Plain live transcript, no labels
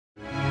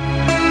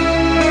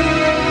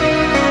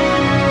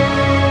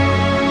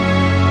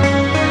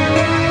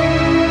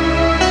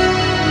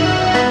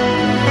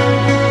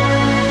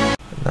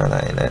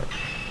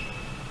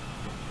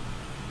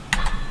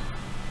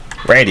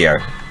Radio.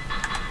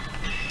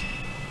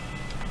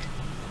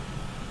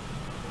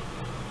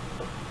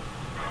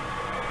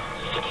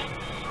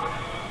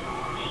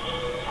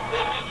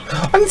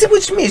 I can see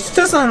what you mean. It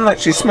does sound like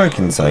she's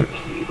smoking something.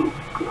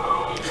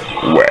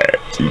 Where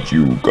did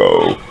you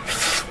go?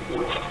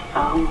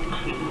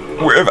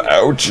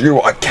 Without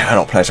you, I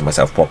cannot pleasure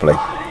myself properly.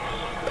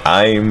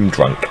 I'm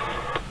drunk.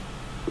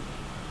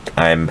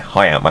 I'm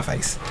high out my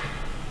face.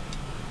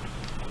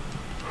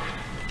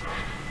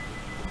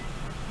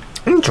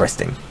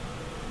 Interesting.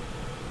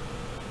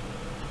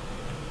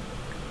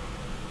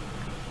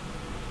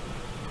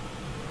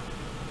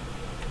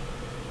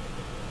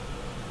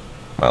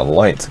 Well, the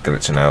lights are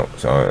glitching out,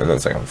 so it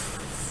looks like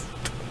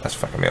that's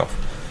fucking me off.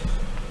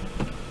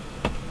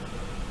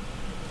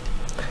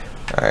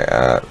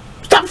 Alright,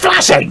 stop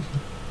flashing!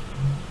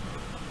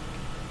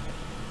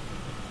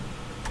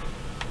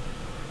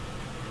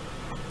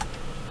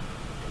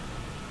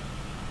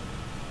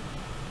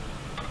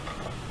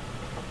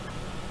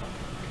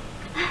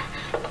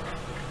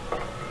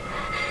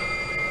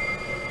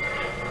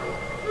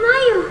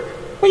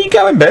 Where you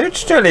going,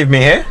 bitch? Don't leave me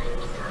here.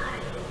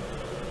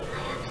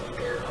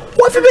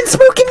 What have you been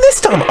smoking this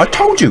time? I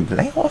told you,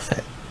 lay off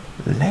it.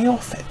 Lay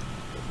off it.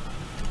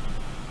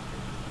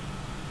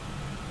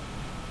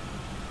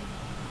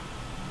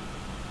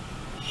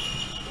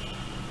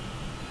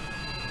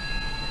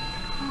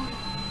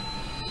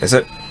 Is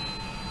it?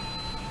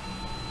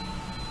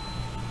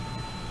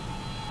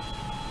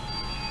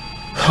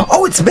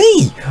 Oh, it's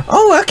me!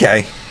 Oh,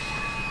 okay.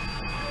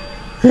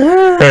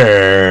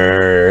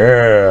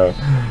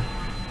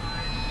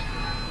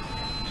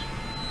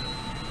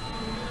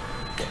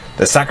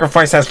 The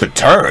sacrifice has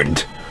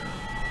returned.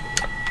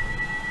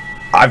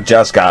 I've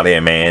just got here,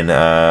 man.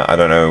 I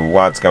don't know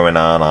what's going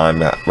on.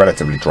 I'm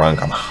relatively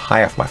drunk. I'm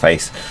high off my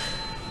face.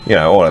 You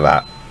know, all of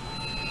that.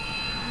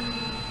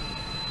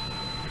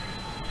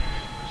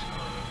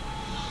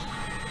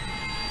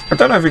 I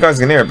don't know if you guys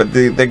can hear it, but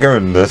they're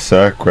going, the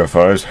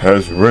sacrifice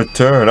has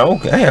returned. Oh,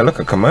 hey, look,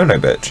 a kimono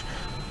bitch.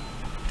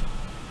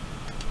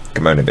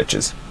 Kimono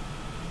bitches.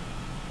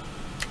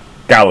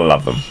 Gotta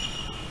love them.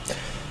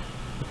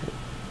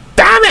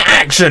 Damn it,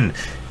 action!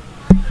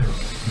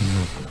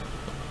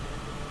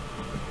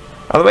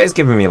 Otherwise, it's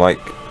giving me like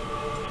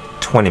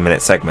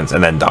 20-minute segments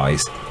and then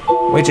dies,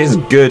 which is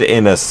good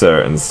in a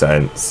certain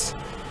sense.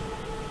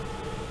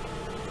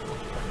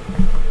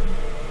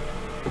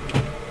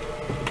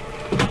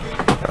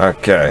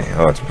 Okay,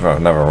 oh, it's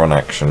another run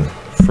action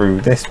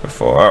through this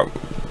before. Oh,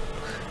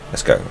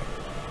 let's go.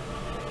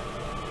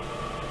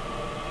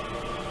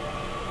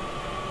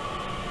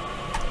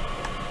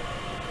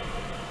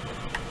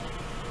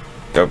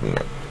 Go.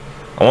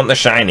 I want the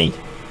shiny.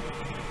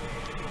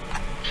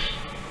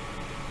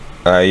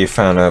 You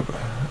found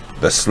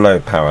the slow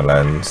power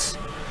lens.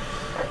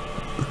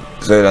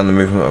 Slow down the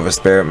movement of a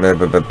spirit.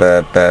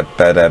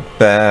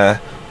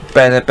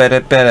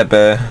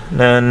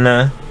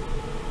 Nah.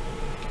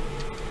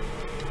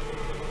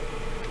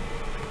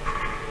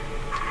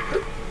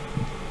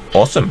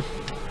 Awesome.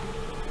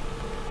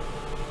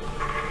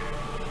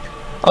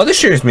 Oh, this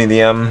shows me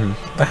the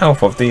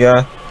health of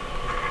the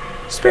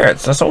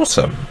spirits. That's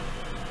awesome.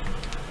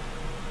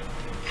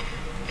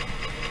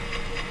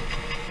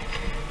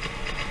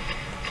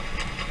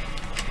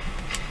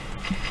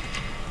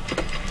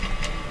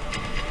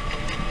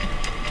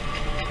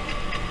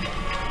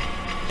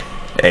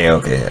 Hey,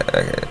 okay.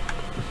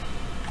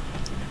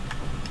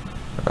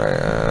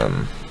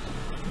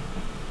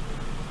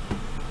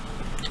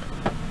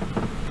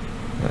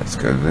 Let's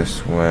go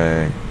this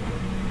way.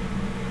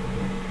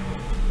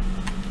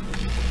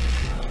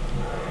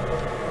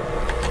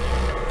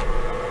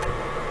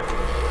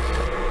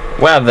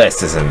 Well,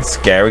 this isn't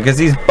scary because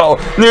he's bold.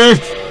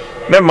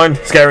 Never mind,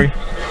 scary.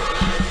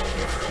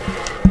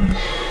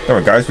 Don't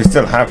worry, guys. We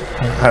still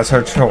has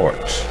her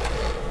torch.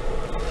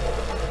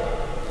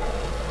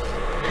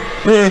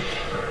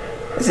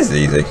 This is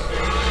easy.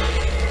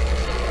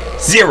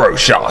 Zero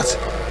shot,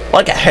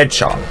 like a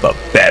headshot, but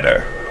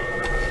better.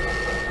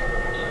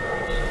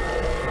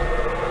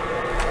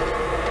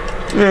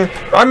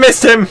 I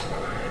missed him.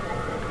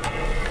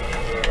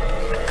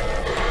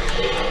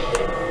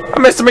 I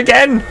missed him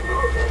again.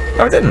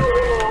 No, I didn't.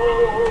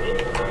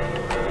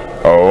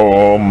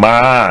 Oh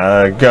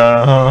my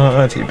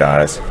god, he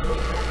dies.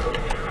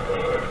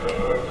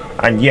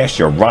 And yes,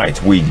 you're right.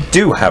 We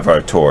do have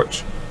our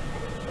torch.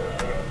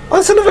 Oh,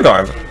 that's another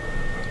guy.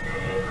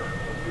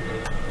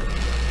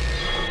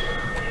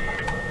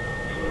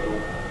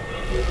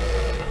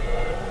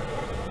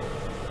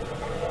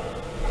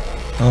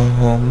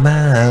 Oh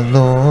my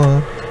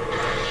lord.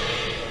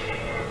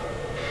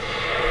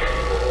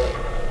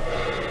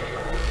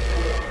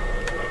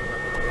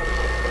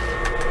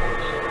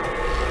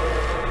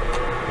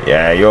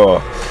 Yeah,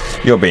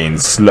 you're being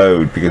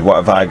slowed because what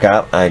have I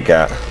got? I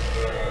got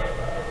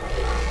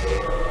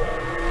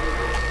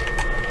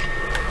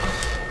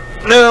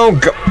no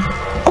god.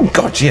 Oh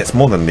god, gee, it's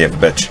more than the other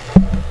bitch.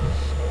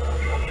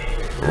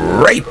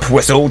 Rape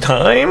whistle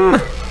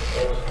time.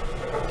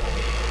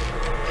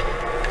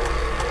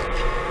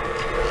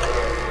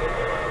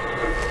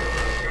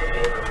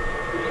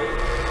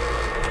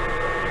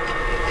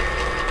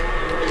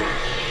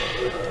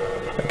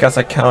 guess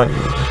I can't.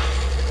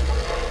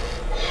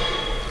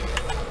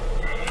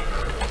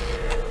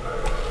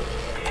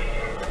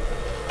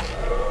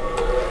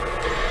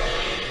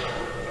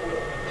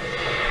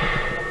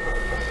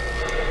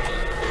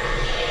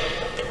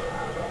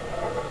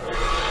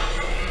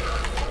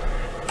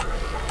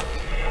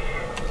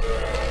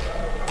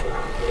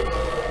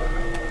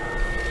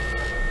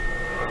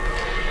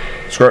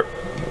 Screw it.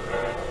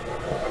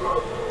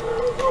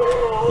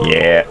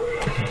 Yeah.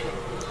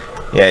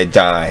 Yeah,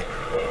 die.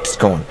 Just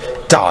go on.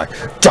 Die.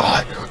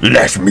 Die.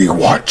 Let me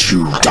watch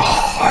you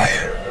die.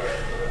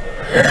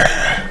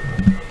 Yeah.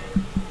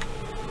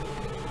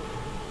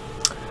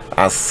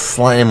 That's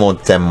slightly more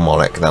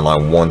demonic than I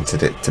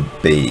wanted it to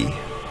be.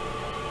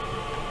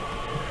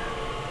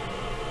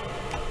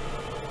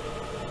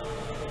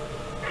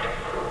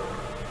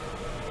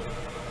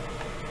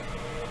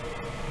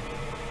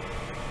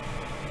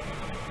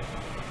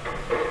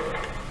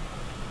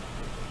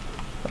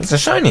 There's a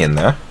shiny in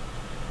there.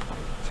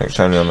 Take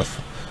shiny on the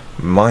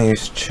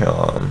Mayu's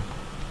charm.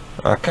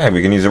 Okay,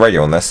 we can use the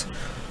radio on this.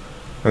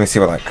 Let me see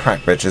what that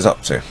crack bitch is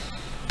up to.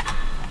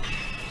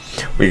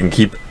 We can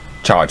keep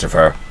charge of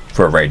her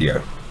for a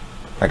radio,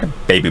 like a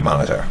baby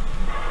monitor.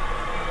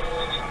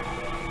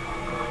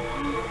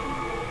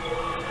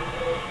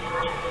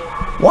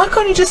 Why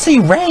can't you just say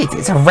red?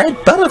 It's a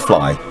red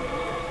butterfly.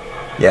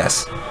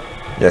 Yes,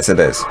 yes, it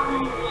is.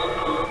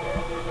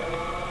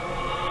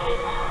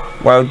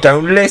 Well,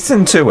 don't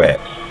listen to it.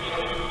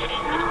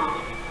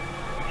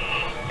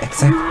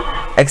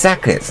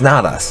 Exactly, it's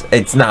not us.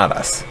 It's not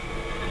us.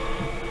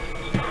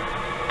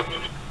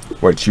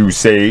 What you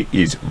say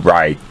is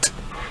right.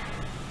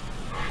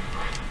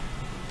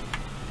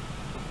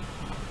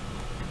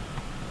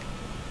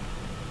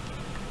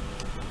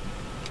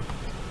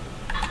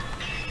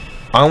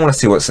 I want to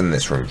see what's in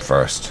this room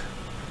first.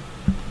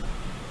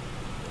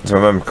 If I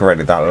remember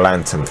correctly, that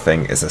lantern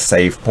thing is a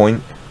save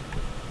point.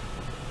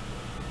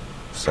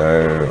 So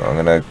I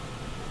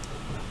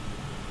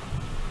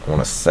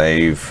want to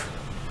save.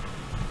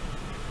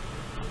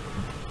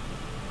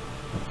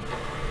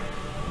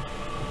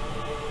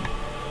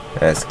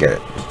 Let's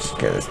just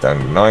get this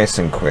done nice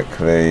and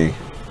quickly.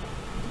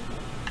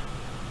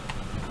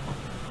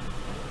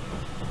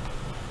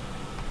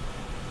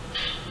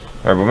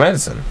 Herbal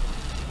medicine.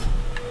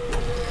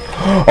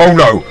 Oh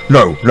no,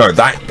 no, no!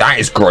 That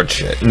is grudge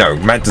shit. No,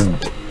 Matt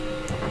doesn't.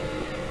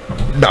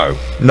 No,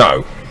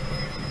 no,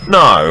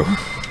 no.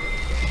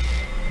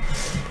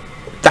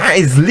 That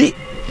is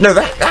no,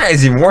 that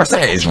is even worse.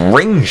 That is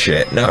ring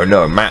shit. No,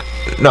 no, Matt.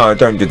 No,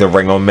 don't do the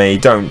ring on me.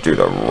 Don't do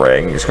the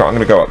ring. I'm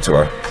gonna go up to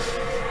her.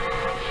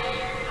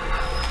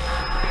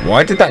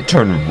 Why did that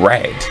turn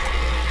red?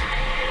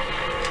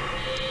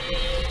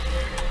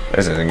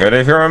 This isn't good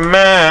if you're a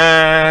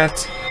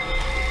Matt.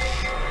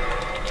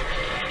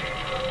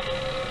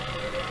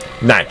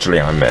 Naturally,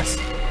 I miss.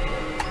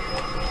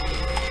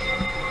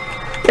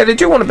 Yeah, they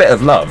do want a bit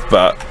of love,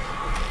 but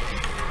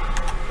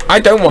I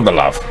don't want the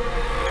love.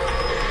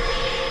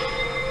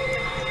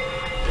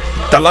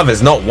 The love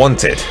is not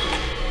wanted.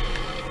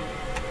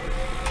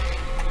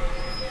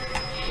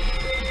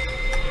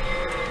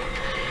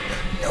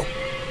 No.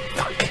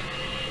 Fuck.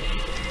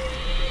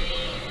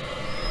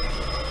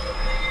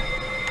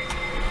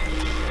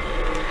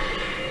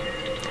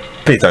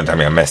 Please don't tell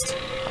me I missed.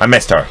 I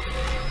missed her.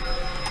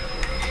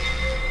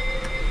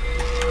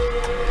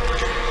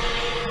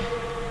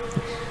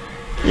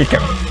 You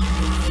can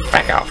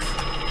back off.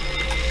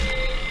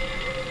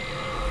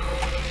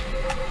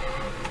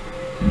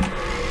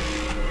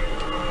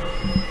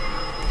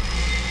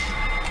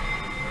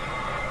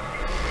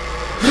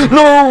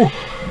 No!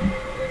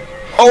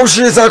 Oh,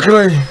 she's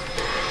ugly.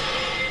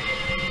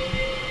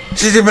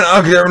 She's even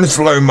uglier in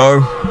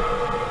slow-mo.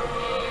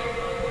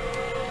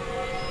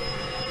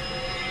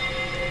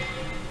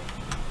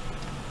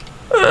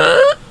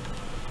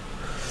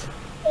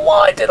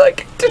 Why did I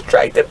get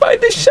distracted by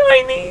the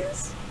shinies?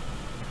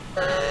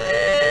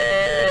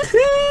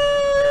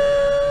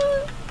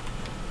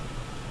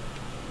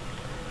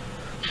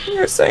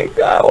 You're saying,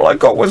 oh, all I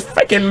got was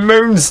fucking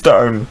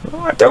Moonstone.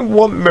 I don't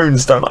want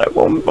Moonstone, I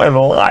want my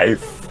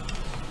life.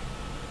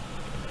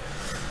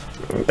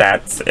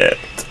 That's it.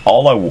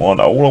 All I want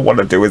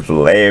to do is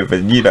live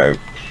and, you know,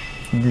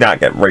 not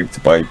get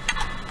raped by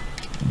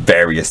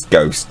various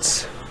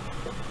ghosts.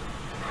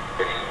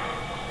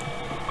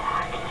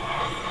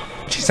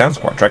 She sounds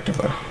quite attractive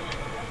though.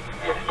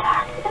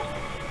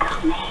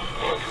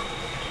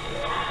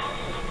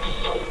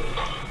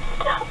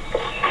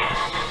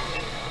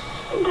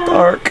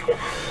 Dark.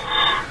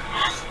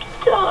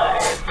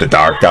 The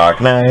dark,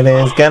 dark night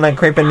is gonna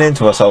creeping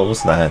into our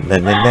souls. Na, na,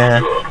 na,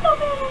 na.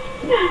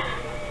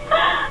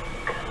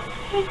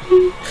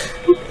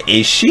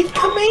 Is she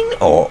coming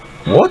or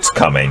what's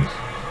coming?